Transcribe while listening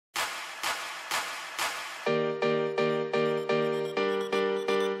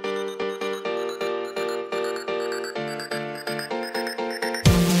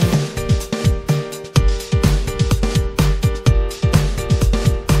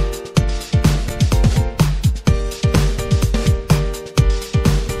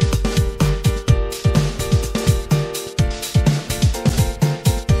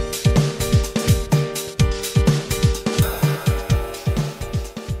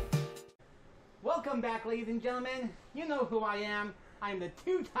Welcome back, ladies and gentlemen. You know who I am. I am the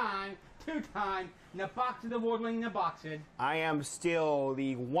two-time Naboxed award-winning Naboxed. I am still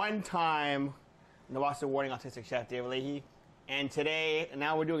the one-time Naboxed awarding autistic chef, David Leahy. And today,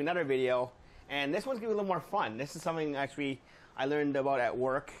 now we're doing another video. And this one's going to be a little more fun. This is something actually I learned about at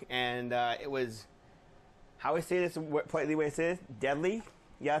work. And it was, how I say this, politely way I say it, deadly.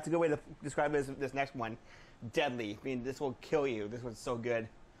 Yeah, that's a good way to describe this next one. Deadly. I mean, this will kill you. This one's so good.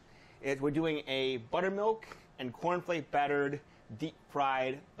 We're doing a buttermilk and cornflake battered deep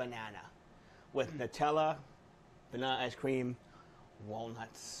fried banana with Nutella, vanilla ice cream,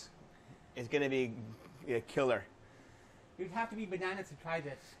 walnuts. It's gonna be a killer. You'd have to be bananas to try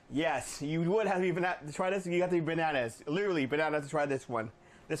this. Yes, you would have to be bananas to try this. You have to be bananas, literally bananas to try this one.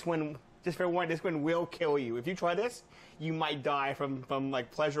 This one, just for one, this one will kill you. If you try this, you might die from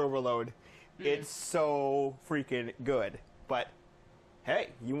like pleasure overload. It's so freaking good. But hey,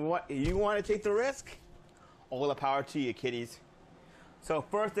 you want to take the risk? All the power to you, kiddies. So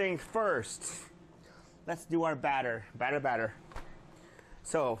first things first, let's do our batter. Batter.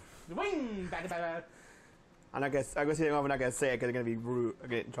 So, Swing, batter. I'm gonna say it, I'm not gonna say it because it's gonna be rude. I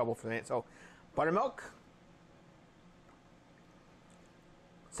get in trouble for it. So, buttermilk.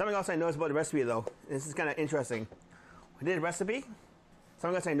 Something else I noticed about the recipe, though. This is kind of interesting. I did a recipe.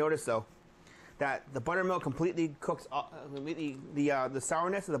 Something else I noticed, though, that the buttermilk completely cooks. The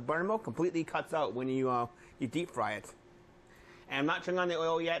sourness of the buttermilk completely cuts out when you deep fry it. And I'm not turning on the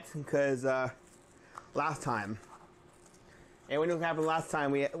oil yet because last time. And we knew what happened last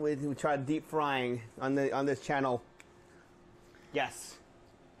time. We tried deep frying on this channel. Yes.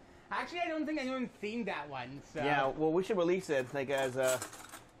 Actually, I don't think anyone seen that one. So. Yeah. Well, we should release it like as a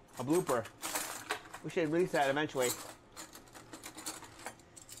blooper. We should release that eventually.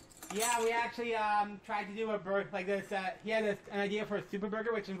 Yeah, we actually tried to do a burger like this. He had an idea for a super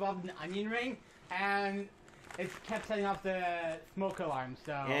burger, which involved an onion ring, and it kept setting off the smoke alarm.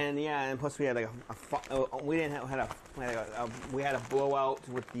 So. And yeah, and plus we had like we had a blowout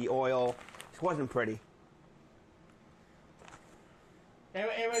with the oil. It wasn't pretty.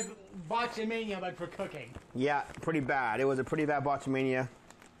 It was botchamania, but for cooking. Yeah, pretty bad. It was a pretty bad botchamania.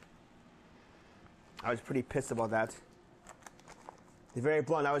 I was pretty pissed about that. To be very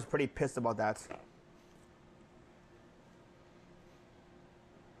blunt, I was pretty pissed about that.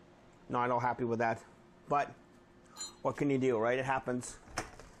 Not all happy with that. But what can you do, right? It happens. It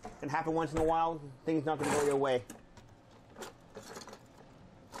can happen once in a while. Things not going to go your way.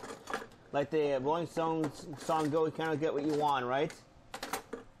 Like the Rolling Stones song goes, you can't get what you want, right?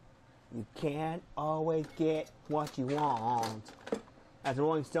 You can't always get what you want. As the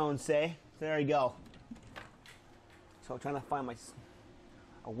Rolling Stones say. So there you go. So I'm trying to find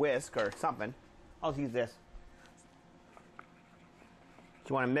a whisk or something. I'll use this. Do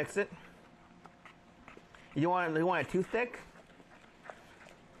you want to mix it? You want it too thick?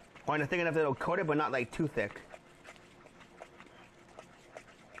 Want it thick enough that it'll coat it, but not like too thick.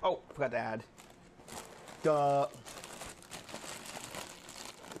 Oh, forgot to add. Duh.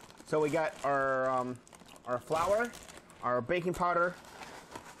 So we got our flour, our baking powder.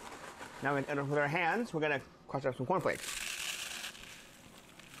 Now with our hands, we're gonna crush up some cornflakes.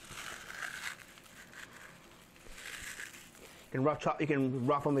 You can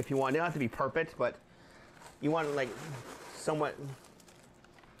rough them if you want. They don't have to be perfect, but you want like somewhat.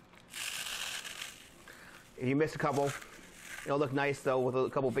 If you miss a couple, it'll look nice though with a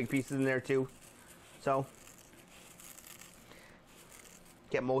couple big pieces in there too. So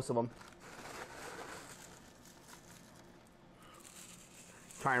get most of them.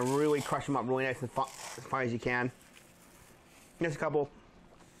 Try and really crush them up really nice and as fine as you can. Miss a couple,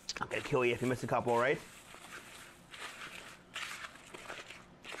 I'm gonna kill you if you miss a couple, right?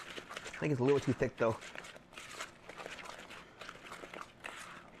 I think it's a little too thick though.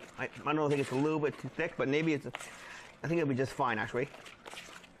 I don't think it's a little bit too thick, but maybe I think it'll be just fine actually.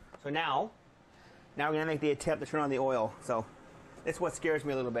 So now we're gonna make the attempt to turn on the oil. So this is what scares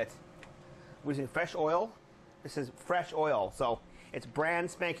me a little bit. We're using fresh oil. This is fresh oil, so it's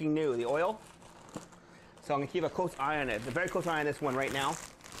brand spanking new, the oil. So I'm gonna keep a close eye on it. A very close eye on this one right now.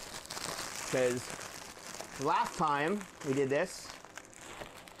 Because last time we did this,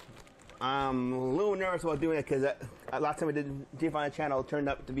 I'm a little nervous about doing it because last time we did deep on the channel, it turned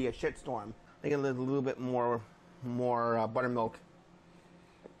up to be a shitstorm. I think a little bit more buttermilk.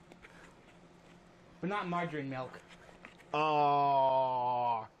 But not margarine milk.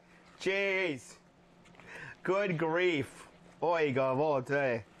 Oh, jeez. Good grief. Oi, gavolt,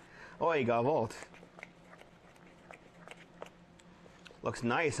 Oi, gavolt. Looks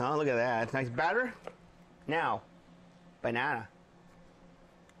nice, huh? Look at that. Nice batter. Now, banana.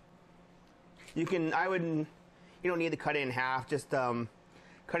 You can, I would, you don't need to cut it in half, just cut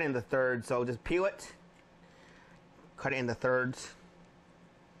it into thirds. So just peel it, cut it into thirds,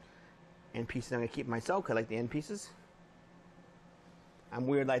 and pieces I'm gonna keep myself, 'cause I like the end pieces. I'm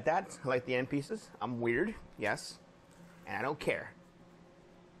weird like that, I like the end pieces. I'm weird, yes, and I don't care.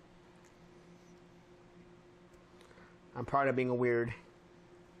 I'm proud of being a weird.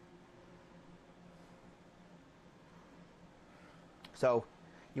 So,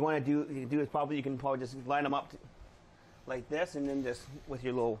 you want to do this probably, you can probably just line them up like this, and then just with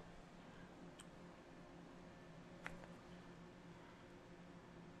your little.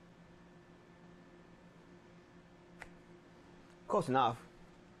 Close enough.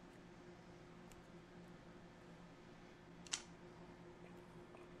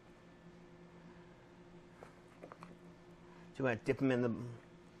 So you're going to dip them in the.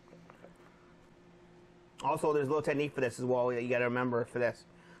 Also, there's a little technique for this as well that you got to remember for this.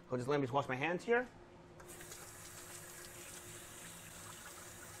 So just let me wash my hands here.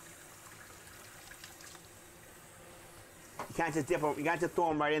 You can't just dip them. You can't just throw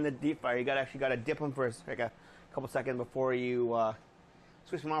them right in the deep fryer. You actually got to dip them for like a couple seconds before you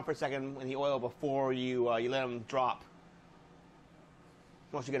switch them on for a second in the oil before you you let them drop.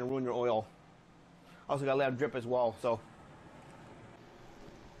 Else you're gonna ruin your oil. Also got to let them drip as well.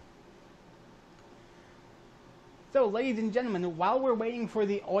 So, ladies and gentlemen, while we're waiting for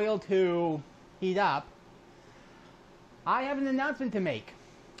the oil to heat up, I have an announcement to make.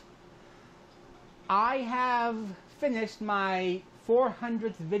 I have finished my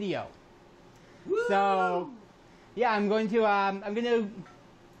 400th video. Woo! So, yeah, I'm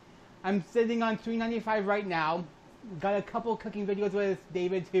sitting on 395 right now. Got a couple cooking videos with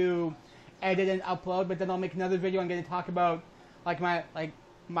David to edit and upload, but then I'll make another video. I'm going to talk about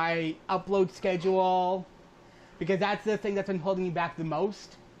my upload schedule, because that's the thing that's been holding me back the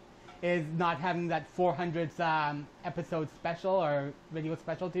most, is not having that 400th episode special or video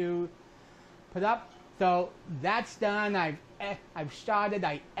special to put up. So that's done. I've shot it.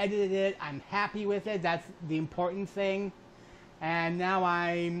 I edited it. I'm happy with it. That's the important thing. And now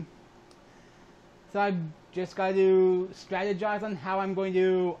I've just got to strategize on how I'm going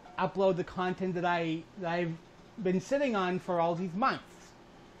to upload the content that I've been sitting on for all these months.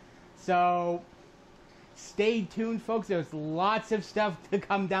 So stay tuned, folks. There's lots of stuff to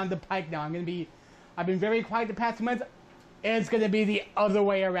come down the pike now. I've been very quiet the past 2 months. It's going to be the other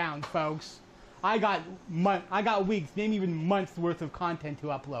way around, folks. I got weeks, maybe even months worth of content to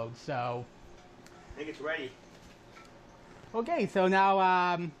upload, so. I think it's ready. Okay, so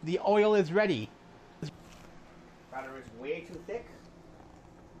now the oil is ready. Batter is way too thick.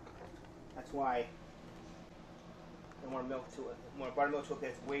 That's why I want milk to it. More buttermilk to it,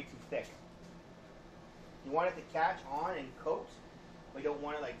 it's way too thick. You want it to catch on and coat, but you don't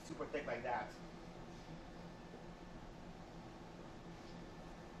want it like super thick like that.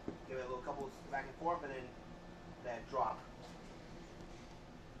 Give it a little couple back and forth, and then drop.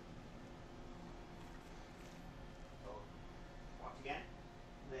 So once again,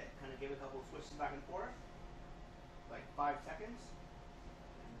 kind of give it a couple switches back and forth, like 5 seconds,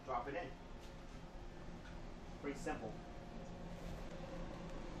 and drop it in. Pretty simple.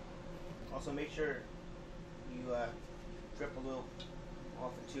 Also, make sure you drip a little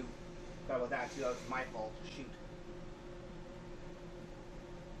off the tube. Sorry about that too. That was my fault. Shoot.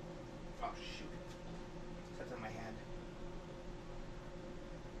 Oh shoot. That's on my hand.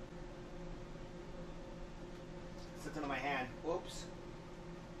 Sits under my hand. Whoops.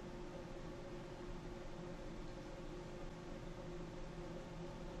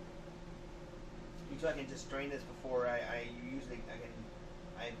 Usually I can just strain this before I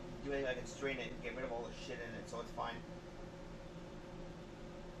can strain it and get rid of all the shit in it, so it's fine.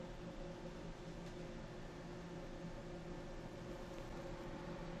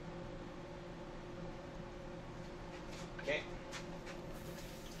 Okay.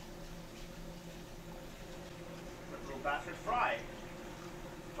 Let little bastards fry.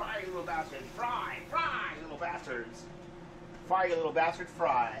 Fry, you little bastards. Fry, fry, you little bastards. Fry, you little bastards,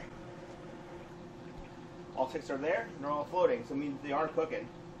 fry. All 6 are there, and they're all floating, so it means they are cooking.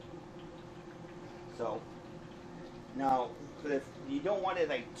 So now, if you don't want it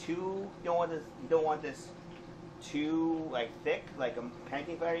like too, you don't want this too like thick, like a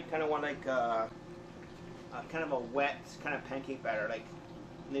pancake batter. You kind of want like kind of a wet kind of pancake batter, like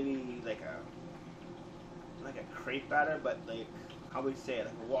maybe like a crepe batter, but like how would we say it,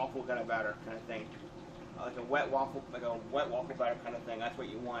 like a waffle kind of batter kind of thing, like a wet waffle batter kind of thing. That's what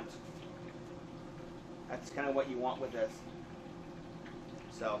you want. That's kind of what you want with this.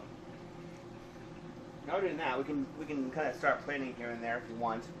 So, other than that, we can kind of start plating here and there if you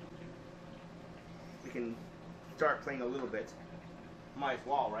want. we can start playing a little bit. Might as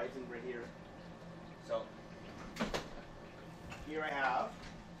well, right? It's right here. So here I have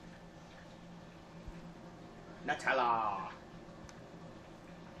Nutella.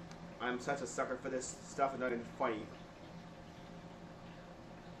 I'm such a sucker for this stuff, it's not even funny.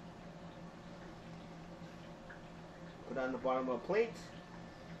 Put it on the bottom of a plate.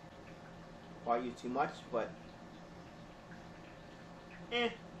 Probably use too much, but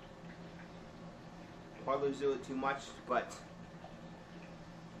probably do it too much, but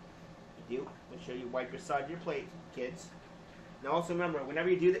you do. Make sure you wipe your side of your plate, kids. Now also remember, whenever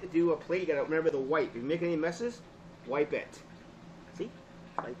you do a plate, you gotta remember the wipe. If you make any messes, wipe it. See?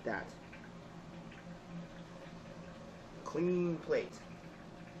 Like that. Clean plate.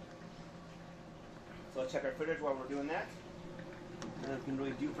 So let's check our footage while we're doing that. Nothing we can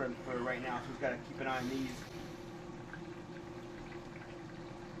really do for right now, so we've got to keep an eye on these.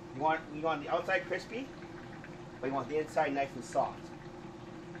 You want the outside crispy, but you want the inside nice and soft.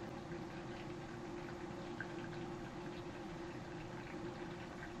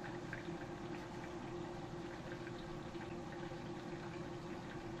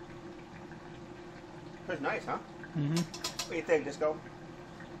 That's nice, huh? Mm-hmm. What do you think, Disco?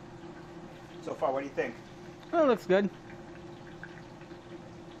 So far, what do you think? Oh, it looks good.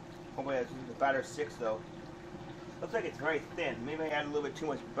 Hopefully the batter's 6 though. Looks like it's very thin. Maybe I added a little bit too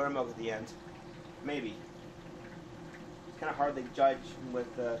much buttermilk at the end. Maybe. It's kind of hard to judge with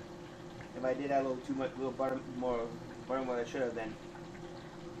if I did add a little too much, more buttermilk than I should have then.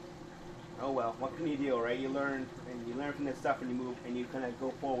 Oh well, what can you do, right? You learn, and you learn from this stuff, and you move, and you kind of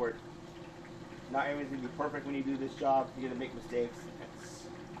go forward. Not everything's gonna be perfect when you do this job. You're gonna make mistakes.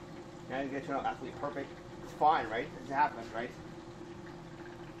 You're not gonna turn out absolutely perfect. It's fine, right? It happens, right?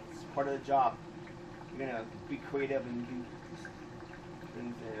 It's part of the job. You're gonna be creative and do.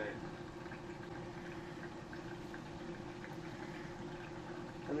 And,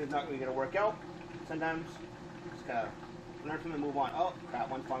 something's not really gonna work out. Sometimes just gotta learn from and move on. Oh crap!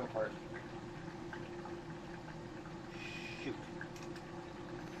 One's falling apart. Shoot.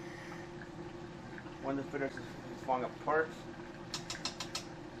 One of the fitters is falling apart.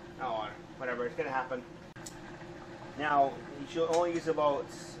 Oh, whatever, it's gonna happen. Now, you should only use about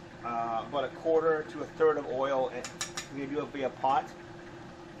a quarter to a third of oil if you do it via pot.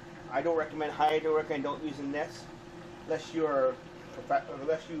 I don't recommend don't using this unless you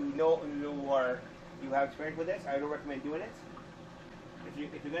know you have experience with this. I don't recommend doing it. If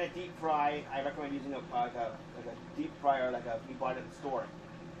you're gonna deep fry, I recommend using like a deep fryer like you bought at the store.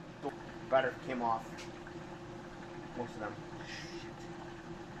 Butter came off. Most of them.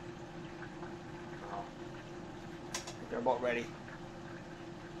 Oh. They're about ready.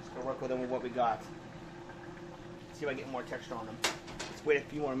 Just gonna work with them with what we got. See if I get more texture on them. Let's wait a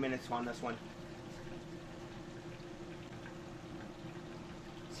few more minutes on this one.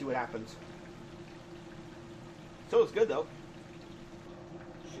 See what happens. So it's good though.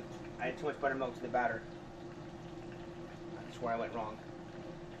 Shoot. I had too much buttermilk to the batter. That's where I went wrong.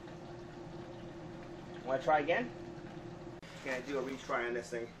 Want to try again? Gonna do a retry on this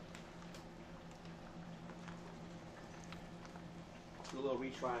thing. Do a little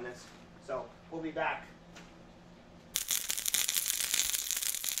retry on this. So we'll be back.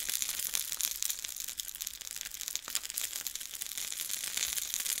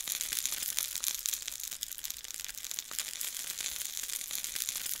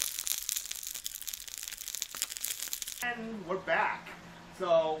 And we're back.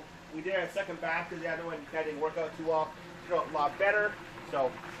 So we did our second batch because the other one kind of didn't work out too well. Turned out a lot better.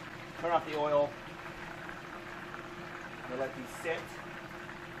 So turn off the oil. We'll let these sit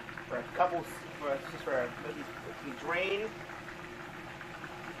for a couple, let these drain.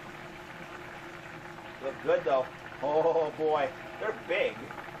 Look good though. Oh boy, they're big.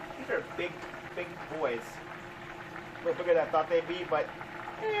 These are big boys. A little bigger than I thought they'd be, but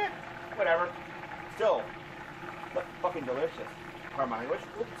whatever. Still, look fucking delicious. Pardon my language.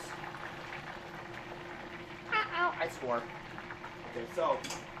 Oops. Ow, I swore. Okay, so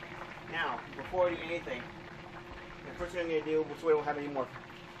now before I do anything, the first thing I'm gonna do, so we don't have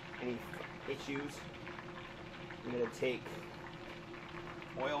any issues, I'm gonna take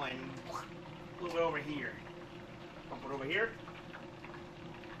oil and move it over here. Pump it over here.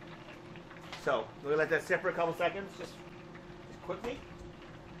 So we're gonna let that sit for a couple seconds, just quickly.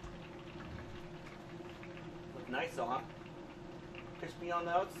 Look nice though, huh? Crispy on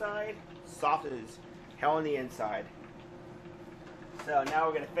the outside, soft as hell on the inside. So now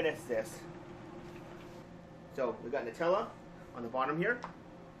we're gonna finish this. So we got Nutella on the bottom here.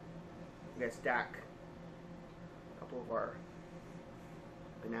 We're gonna stack a couple of our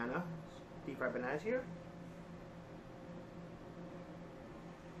banana deep fried bananas here.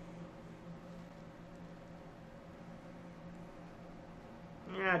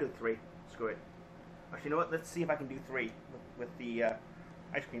 Yeah, I'll do 3. Screw it. Actually, you know what? Let's see if I can do 3 with the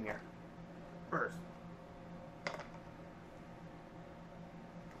ice cream here. First.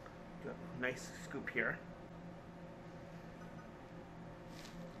 Do a nice scoop here.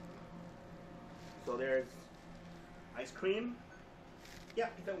 So there's ice cream. Yeah,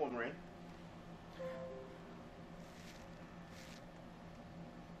 get that one more in.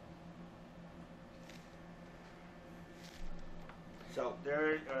 So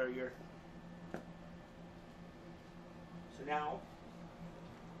there are your. So now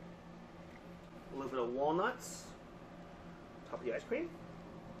a little bit of walnuts. Top of the ice cream.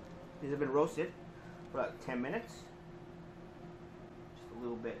 These have been roasted for about 10 minutes. Just a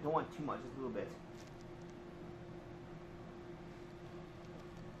little bit. Don't want too much. Just a little bit.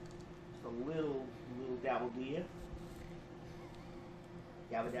 Just a little dabble do ya.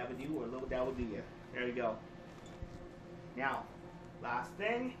 Dabba dabba do or a little dabble do ya. There you go. Now, last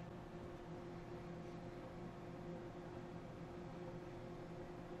thing.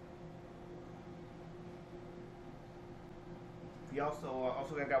 We also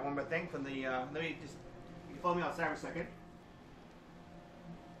got one more thing from the. Let me just. You can follow me outside for a second.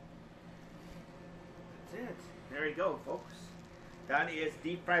 That's it. There you go, folks. That is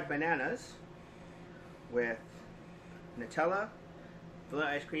deep fried bananas with Nutella,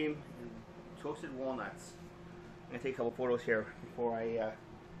 vanilla ice cream, and toasted walnuts. I'm gonna take a couple photos here before I.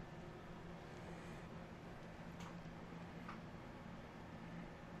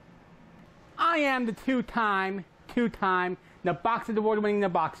 I am the two-time Naboxed award-winning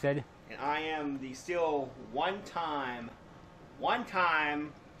Naboxed. And I am the still one-time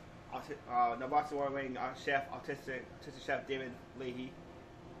Naboxed award-winning chef, autistic chef David Leahy.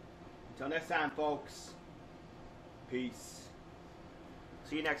 Until next time, folks. Peace.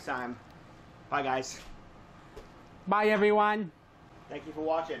 See you next time. Bye, guys. Bye, everyone. Thank you for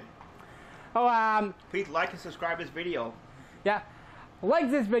watching. Oh, Please like and subscribe this video. yeah.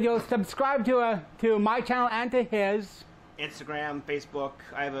 Like this video, subscribe to my channel and to his. Instagram, Facebook.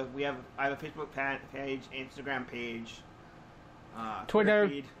 I have a Facebook page, Instagram page, Twitter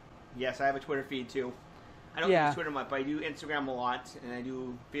feed. Yes, I have a Twitter feed too. I don't use Twitter much, but I do Instagram a lot and I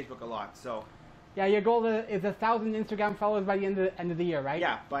do Facebook a lot. So yeah, your goal is 1,000 Instagram followers by the end of the year, right?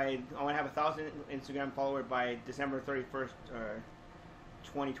 yeah, I want to have 1,000 Instagram followers by December 31st,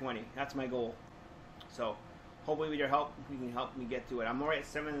 2020. That's my goal. So hopefully with your help, you can help me get to it. I'm already at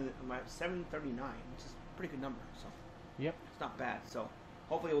 739, which is a pretty good number. So yep, it's not bad. So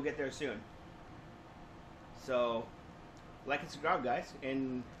hopefully we'll get there soon. So like and subscribe, guys,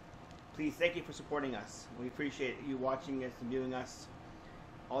 and please thank you for supporting us. We appreciate you watching us and viewing us.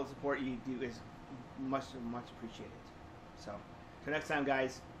 All the support you do is much appreciated. So till next time,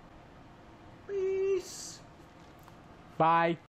 guys. Peace. bye.